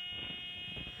happens.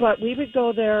 But we would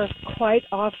go there quite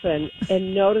often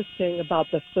and noticing about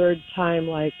the third time,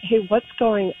 like, hey, what's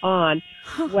going on?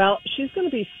 Well, she's going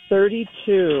to be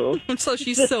 32. So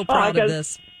she's so proud of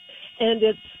this. And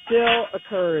it still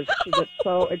occurs. She gets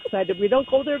so excited. We don't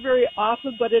go there very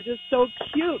often, but it is so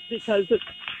cute because it's,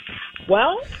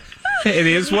 it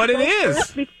is what it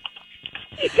is.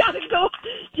 You got to go.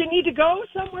 You need to go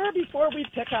somewhere before we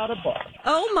pick out a book.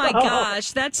 Oh, my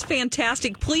gosh. That's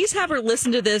fantastic. Please have her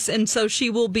listen to this, and so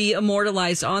she will be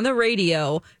immortalized on the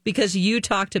radio because you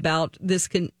talked about this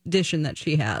condition that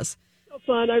she has. So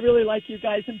fun. I really like you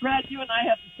guys. And Brad, you and I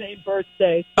have the same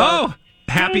birthday. So. Oh,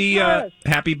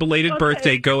 happy belated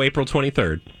birthday. Go April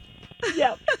 23rd.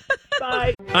 Yep.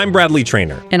 Bye. I'm Bradley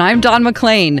Trainer. And I'm Don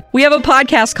McClain. We have a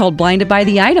podcast called Blinded by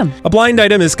the Item. A blind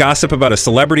item is gossip about a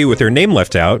celebrity with their name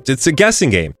left out. It's a guessing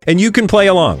game, and you can play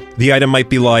along. The item might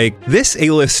be like, this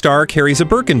A-list star carries a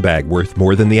Birkin bag worth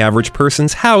more than the average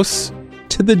person's house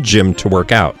to the gym to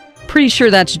work out. Pretty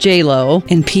sure that's J-Lo.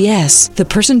 And P.S. the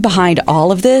person behind all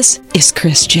of this is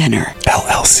Kris Jenner,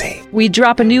 LLC. We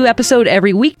drop a new episode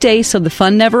every weekday so the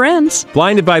fun never ends.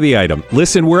 Blinded by the Item.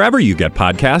 Listen wherever you get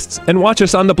podcasts and watch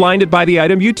us on the Blinded by the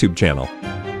Item YouTube channel.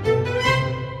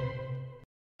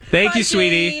 Thank you,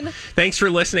 sweetie. Jane. Thanks for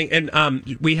listening. And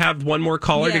we have one more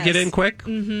caller to get in quick.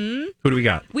 Mm-hmm. Who do we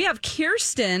got? We have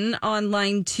Kirsten on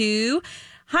line 2.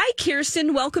 Hi,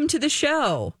 Kirsten. Welcome to the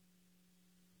show.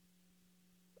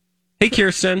 Hey,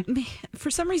 Kirsten. For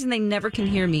some reason, they never can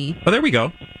hear me. Oh, there we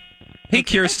go. Hey,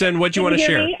 Kirsten, what do you want to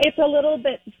share? Me? It's a little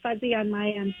bit fuzzy on my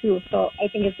end, too, so I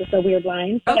think it's just a weird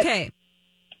line. But, okay.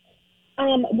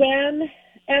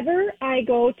 Whenever I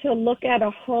go to look at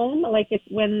a home, like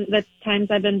when the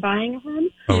times I've been buying a home.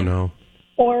 Oh, no.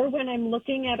 Or when I'm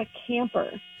looking at a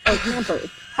camper or campers,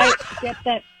 I get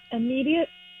that immediate,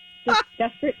 just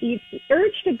desperate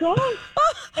urge to go.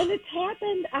 And it's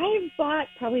happened. I've bought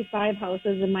probably 5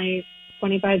 houses in my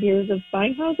 25 years of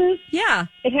buying houses. Yeah.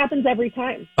 It happens every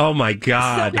time. Oh, my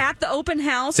God. So at the open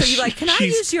house, are you like, can I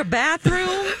use your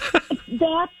bathroom?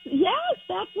 That's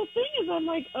the thing is I'm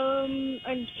like,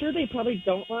 I'm sure they probably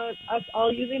don't want us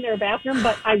all using their bathroom,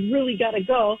 but I really got to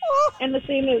go. And the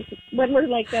same is when we're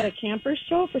like at a camper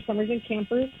show, for some reason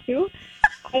campers too,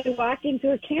 I walk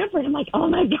into a camper and I'm like, oh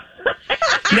my God.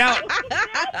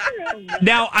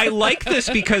 Now I like this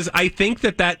because I think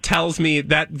that tells me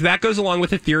that goes along with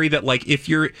the theory that like if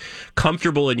you're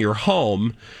comfortable in your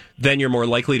home, then you're more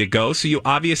likely to go. So you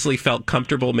obviously felt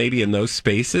comfortable maybe in those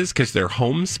spaces because they're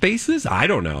home spaces. I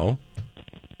don't know.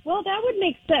 Well, that would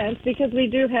make sense because we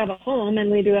do have a home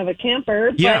and we do have a camper.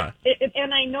 But yeah.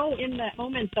 And I know in that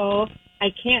moment, though,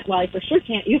 I for sure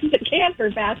can't use the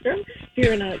camper bathroom if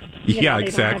you're in a, yeah, they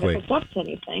exactly. don't have it hooked up to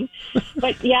anything.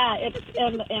 But yeah, it's,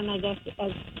 and I guess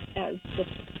as the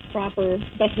proper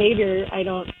behavior, I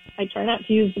try not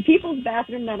to use the people's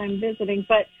bathroom that I'm visiting,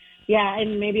 but yeah,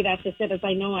 and maybe that's just it, as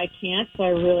I know I can't, so I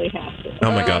really have to.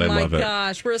 Oh my God, I love it. Oh my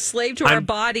gosh, we're a slave to our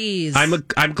bodies.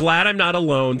 I'm glad I'm not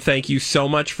alone. Thank you so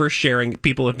much for sharing.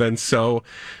 People have been so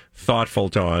thoughtful,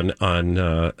 Dawn, on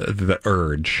the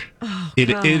urge. Oh, it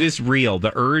is real.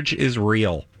 The urge is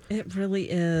real. It really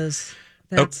is.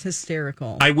 That's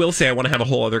hysterical. I will say I want to have a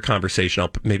whole other conversation.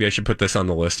 Maybe I should put this on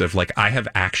the list of I have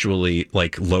actually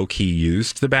low key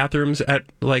used the bathrooms at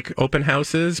open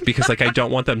houses because I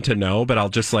don't want them to know, but I'll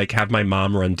just have my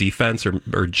mom run defense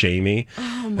or Jamie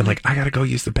and I got to go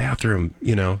use the bathroom,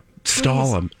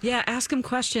 stall them. Yeah, ask them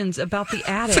questions about the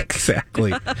attic.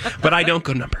 Exactly. But I don't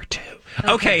go number 2.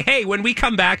 Okay. Hey, when we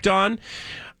come back, Dawn,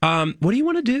 what do you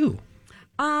want to do?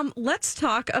 Let's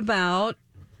talk about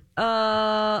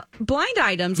blind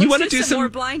items. You want to do some more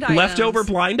blind items? Leftover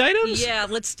blind items? Yeah,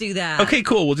 let's do that. Okay,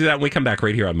 cool. We'll do that when we come back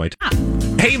right here on My Talk.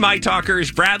 Hey, My Talkers.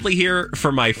 Bradley here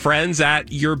for my friends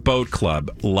at your boat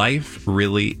club. Life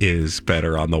really is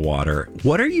better on the water.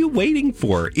 What are you waiting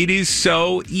for? It is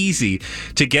so easy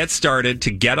to get started, to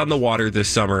get on the water this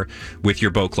summer with your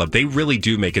boat club. They really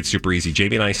do make it super easy.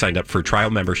 Jamie and I signed up for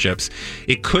trial memberships.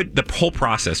 The whole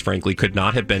process, frankly, could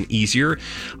not have been easier.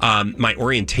 My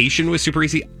orientation was super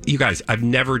easy. You guys, I've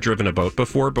never driven a boat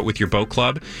before, but with your boat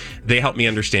club, they helped me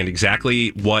understand exactly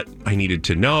what I needed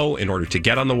to know in order to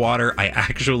get on the water. I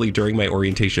actually, during my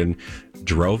orientation,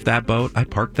 drove that boat. I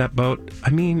parked that boat. I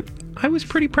mean, I was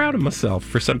pretty proud of myself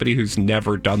for somebody who's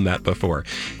never done that before.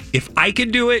 If I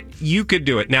could do it, you could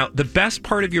do it. Now, the best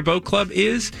part of your boat club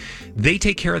is they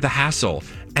take care of the hassle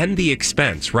and the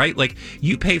expense, right?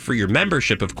 You pay for your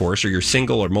membership, of course, or your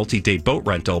single or multi-day boat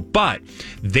rental, but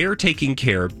they're taking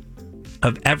care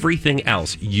of everything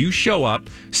else. You show up,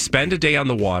 spend a day on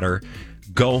the water,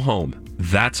 go home.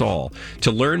 That's all.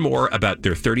 To learn more about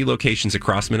their 30 locations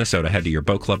across Minnesota, head to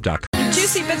yourboatclub.com.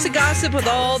 Juicy bits of gossip with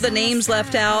all the names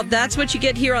left out. That's what you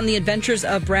get here on the Adventures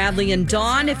of Bradley and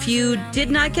Dawn. If you did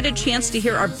not get a chance to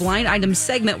hear our blind item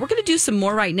segment, we're going to do some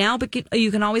more right now, but you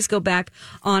can always go back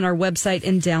on our website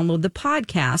and download the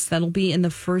podcast. That'll be in the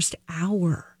first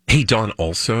hour. Hey, Dawn,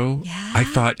 also, I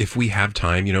thought if we have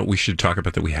time, we should talk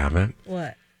about that we haven't.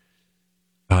 What?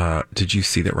 Did you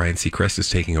see that Ryan Seacrest is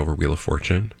taking over Wheel of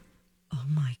Fortune? Oh,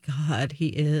 my God, he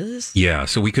is? Yeah,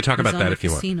 so we could talk about that if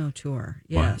you want. Casino tour,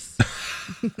 yes.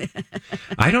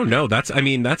 I don't know. That's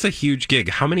a huge gig.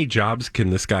 How many jobs can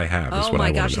this guy have? Oh,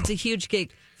 my gosh, it's a huge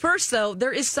gig. First, though,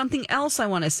 there is something else I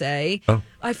want to say. Oh.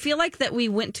 I feel like that we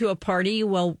went to a party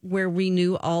where we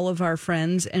knew all of our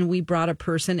friends and we brought a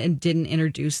person and didn't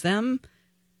introduce them.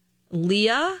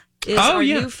 Leah is our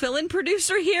new fill-in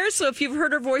producer here. So if you've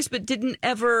heard her voice but didn't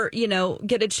ever,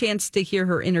 get a chance to hear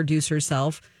her introduce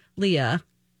herself, Leah,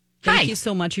 thank you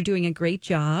so much. You're doing a great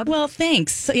job. Well,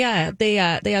 thanks. Yeah, they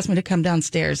asked me to come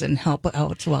downstairs and help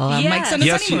out while Mike's on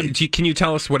his honeymoon. Can you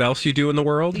tell us what else you do in the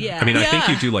world? Yeah. I mean, I think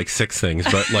you do 6 things,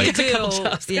 but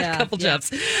a couple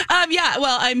jobs.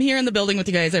 Well, I'm here in the building with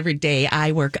you guys every day.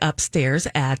 I work upstairs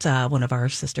at one of our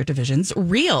sister divisions,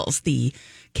 Reels, the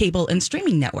cable and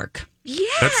streaming network.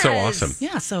 Yes. That's so awesome.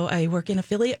 Yeah, so I work in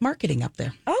affiliate marketing up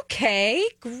there. Okay,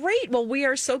 great. Well, we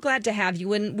are so glad to have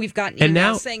you. And we've gotten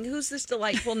emails saying, who's this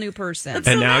delightful new person? That's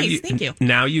so nice. Thank you.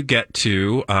 Now you get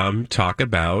to talk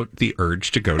about the urge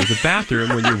to go to the bathroom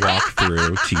when you walk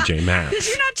through TJ Maxx. Because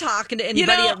you're not talking to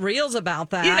anybody at Reels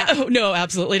about that. No,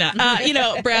 absolutely not.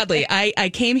 Bradley, I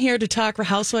came here to talk for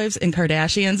Housewives and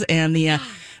Kardashians, and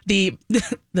the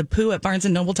poo at Barnes &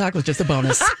 Noble talk was just a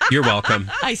bonus. You're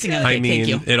welcome. Icing on the cake. Thank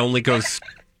you. It only goes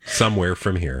somewhere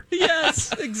from here.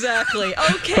 Yes, exactly.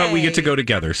 Okay. But we get to go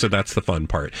together, so that's the fun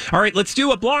part. All right, let's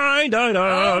do a blind item.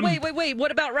 Oh, wait.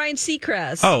 What about Ryan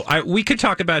Seacrest? Oh, we could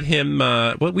talk about him.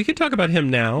 We could talk about him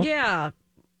now. Yeah.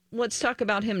 Let's talk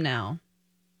about him now.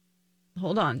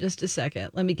 Hold on just a second.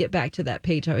 Let me get back to that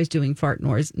page. I was doing fart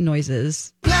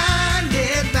noises.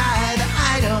 Blinded by the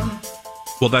item.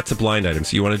 Well, that's a blind item.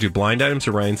 So you want to do blind items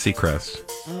or Ryan Seacrest?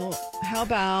 Oh, how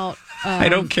about... I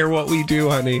don't care what we do,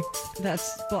 honey.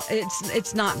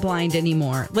 It's not blind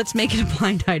anymore. Let's make it a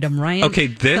blind item, Ryan.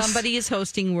 Okay, somebody is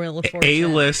hosting Wheel of Fortune.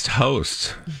 A-list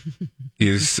host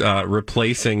is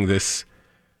replacing this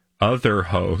other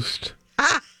host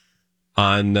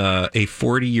on a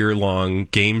 40-year-long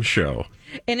game show.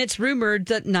 And it's rumored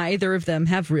that neither of them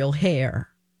have real hair.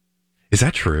 Is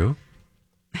that true?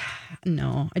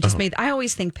 No, I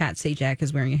always think Pat Sajak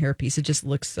is wearing a hairpiece. It just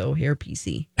looks so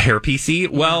hairpiecey.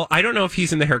 Hairpiecey? Yeah. Well, I don't know if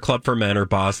he's in the Hair Club for Men or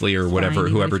Bosley or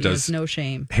whoever does no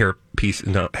shame. Hairpiece.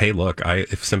 No, hey, look,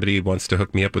 if somebody wants to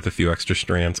hook me up with a few extra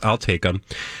strands, I'll take them.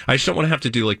 I just don't want to have to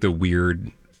do the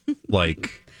weird, owie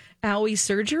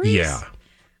surgeries? Yeah.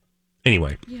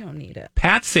 Anyway. You don't need it.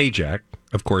 Pat Sajak,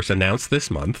 of course, announced this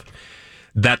month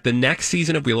that the next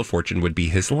season of Wheel of Fortune would be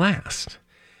his last.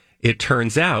 It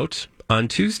turns out on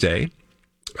Tuesday,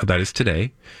 that is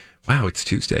today. Wow, it's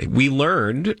Tuesday. We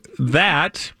learned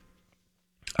that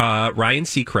Ryan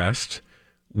Seacrest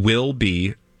will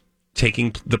be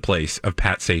taking the place of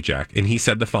Pat Sajak. And he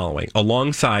said the following,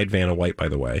 alongside Vanna White, by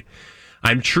the way.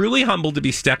 I'm truly humbled to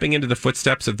be stepping into the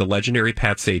footsteps of the legendary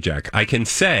Pat Sajak. I can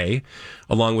say,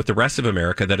 along with the rest of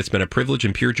America, that it's been a privilege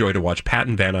and pure joy to watch Pat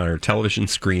and Vanna on our television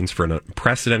screens for an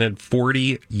unprecedented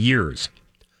 40 years,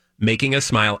 making us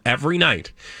smile every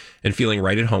night and feeling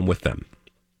right at home with them.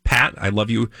 Pat, I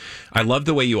love you. I love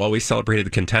the way you always celebrated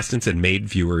the contestants and made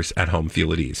viewers at home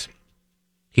feel at ease.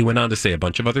 He went on to say a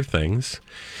bunch of other things.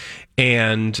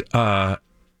 And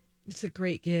it's a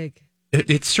great gig.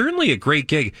 It's certainly a great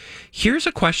gig. Here's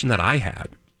a question that I had.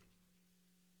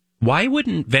 Why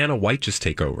wouldn't Vanna White just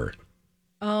take over?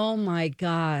 Oh, my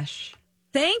gosh.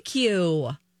 Thank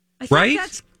you. I think right?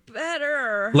 That's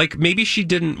better. Like, maybe she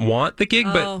didn't want the gig,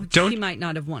 but she might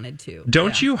not have wanted to.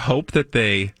 Don't you hope that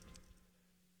they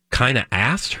kind of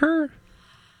asked her?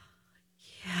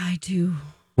 Yeah, I do.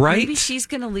 Right? Maybe she's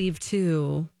going to leave,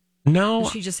 too. No.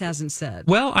 She just hasn't said.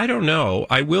 Well, I don't know.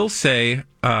 I will say...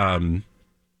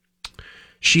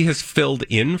 she has filled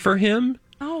in for him.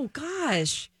 Oh,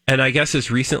 gosh. And I guess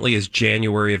as recently as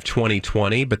January of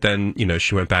 2020, but then,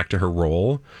 she went back to her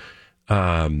role.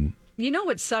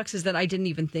 What sucks is that I didn't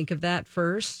even think of that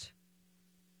first.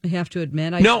 I have to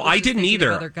admit. I didn't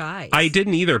either. Other guys. I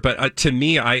didn't either. But to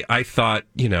me, I thought,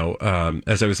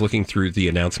 as I was looking through the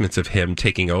announcements of him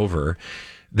taking over,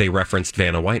 they referenced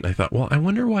Vanna White. And I thought, well, I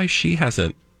wonder why she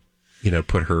hasn't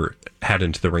put her hat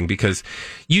into the ring, because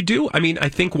I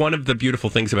think one of the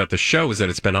beautiful things about the show is that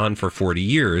it's been on for 40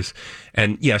 years,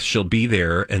 and yes, she'll be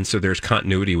there, and so there's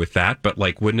continuity with that, but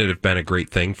wouldn't it have been a great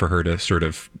thing for her to sort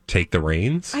of take the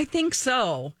reins? I think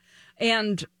so.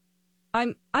 And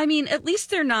at least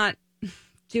they're not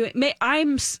doing,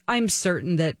 I'm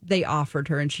certain that they offered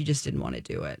her and she just didn't want to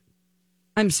do it.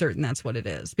 I'm certain that's what it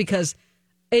is, because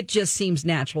it just seems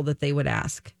natural that they would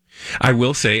ask. I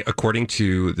will say, according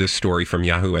to this story from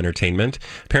Yahoo Entertainment,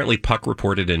 apparently Puck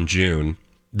reported in June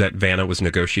that Vanna was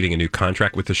negotiating a new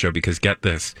contract with the show because, get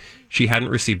this, she hadn't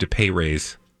received a pay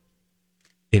raise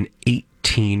in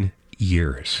 18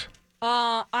 years.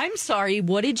 I'm sorry,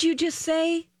 what did you just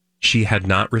say? She had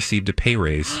not received a pay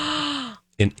raise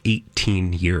in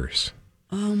 18 years.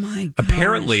 Oh, my God.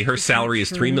 Apparently, her salary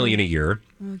is $3 million a year.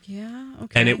 Oh, yeah?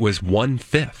 Okay. And it was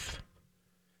 1/5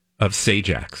 of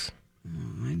Sajak's.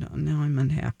 Oh, I don't know. I'm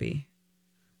unhappy.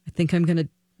 I think I'm going to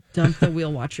dump the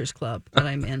Wheel Watchers Club that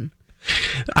I'm in.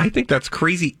 I think that's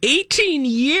crazy. 18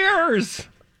 years!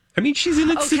 I mean, she's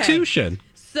an institution. Okay.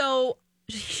 So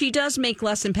she does make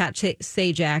less than Pat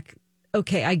Sajak.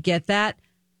 Okay, I get that.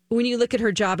 When you look at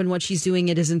her job and what she's doing,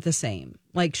 it isn't the same.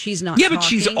 She's not but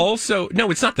she's also... No,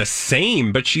 it's not the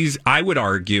same, but she's, I would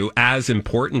argue, as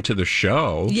important to the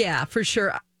show. Yeah, for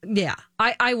sure. Yeah.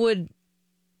 I would...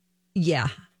 Yeah.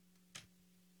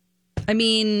 I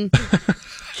mean,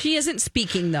 she isn't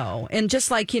speaking, though. And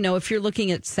just if you're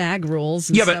looking at SAG rules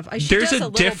and stuff, but she there's does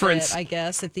a difference, bit, I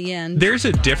guess, at the end. There's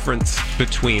a difference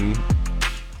between,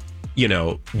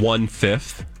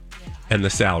 1/5 and the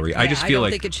salary. Yeah, I just feel I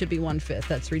don't think it should be 1/5.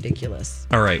 That's ridiculous.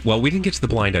 All right. Well, we didn't get to the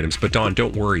blind items, but Dawn,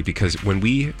 don't worry, because when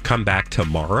we come back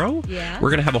tomorrow, we're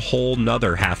going to have a whole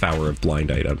nother half hour of blind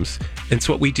items. It's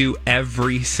what we do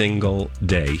every single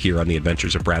day here on the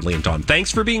Adventures of Bradley and Dawn.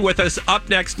 Thanks for being with us. Up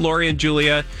next, Lori and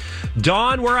Julia.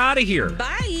 Dawn, we're out of here.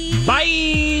 Bye.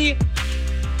 Bye.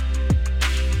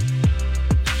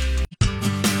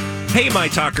 Hey, my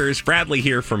talkers. Bradley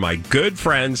here for my good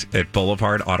friends at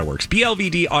Boulevard AutoWorks.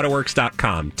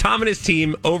 BLVDAutoWorks.com. Tom and his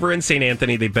team over in St.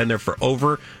 Anthony, they've been there for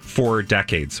over 4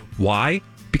 decades. Why?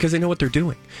 Because they know what they're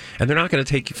doing. And they're not going to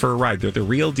take you for a ride. They're the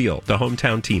real deal, the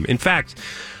hometown team. In fact,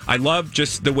 I love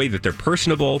just the way that they're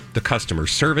personable. The customer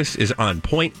service is on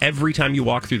point. Every time you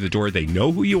walk through the door, they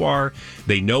know who you are.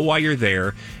 They know why you're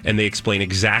there. And they explain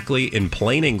exactly in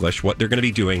plain English what they're going to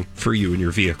be doing for you and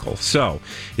your vehicle. So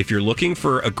if you're looking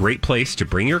for a great place to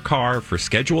bring your car for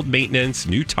scheduled maintenance,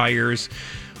 new tires,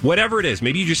 whatever it is,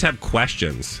 maybe you just have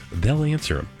questions, they'll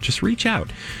answer them. Just reach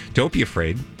out. Don't be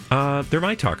afraid. They're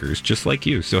my talkers, just like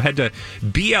you. So head to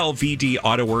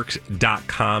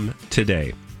blvdautoworks.com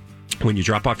today. When you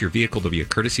drop off your vehicle, there'll be a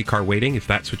courtesy car waiting if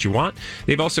that's what you want.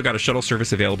 They've also got a shuttle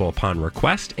service available upon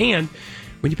request. And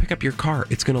when you pick up your car,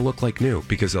 it's going to look like new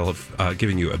because they'll have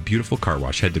given you a beautiful car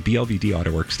wash. Head to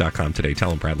blvdautoworks.com today.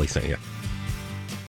 Tell them Bradley sent you.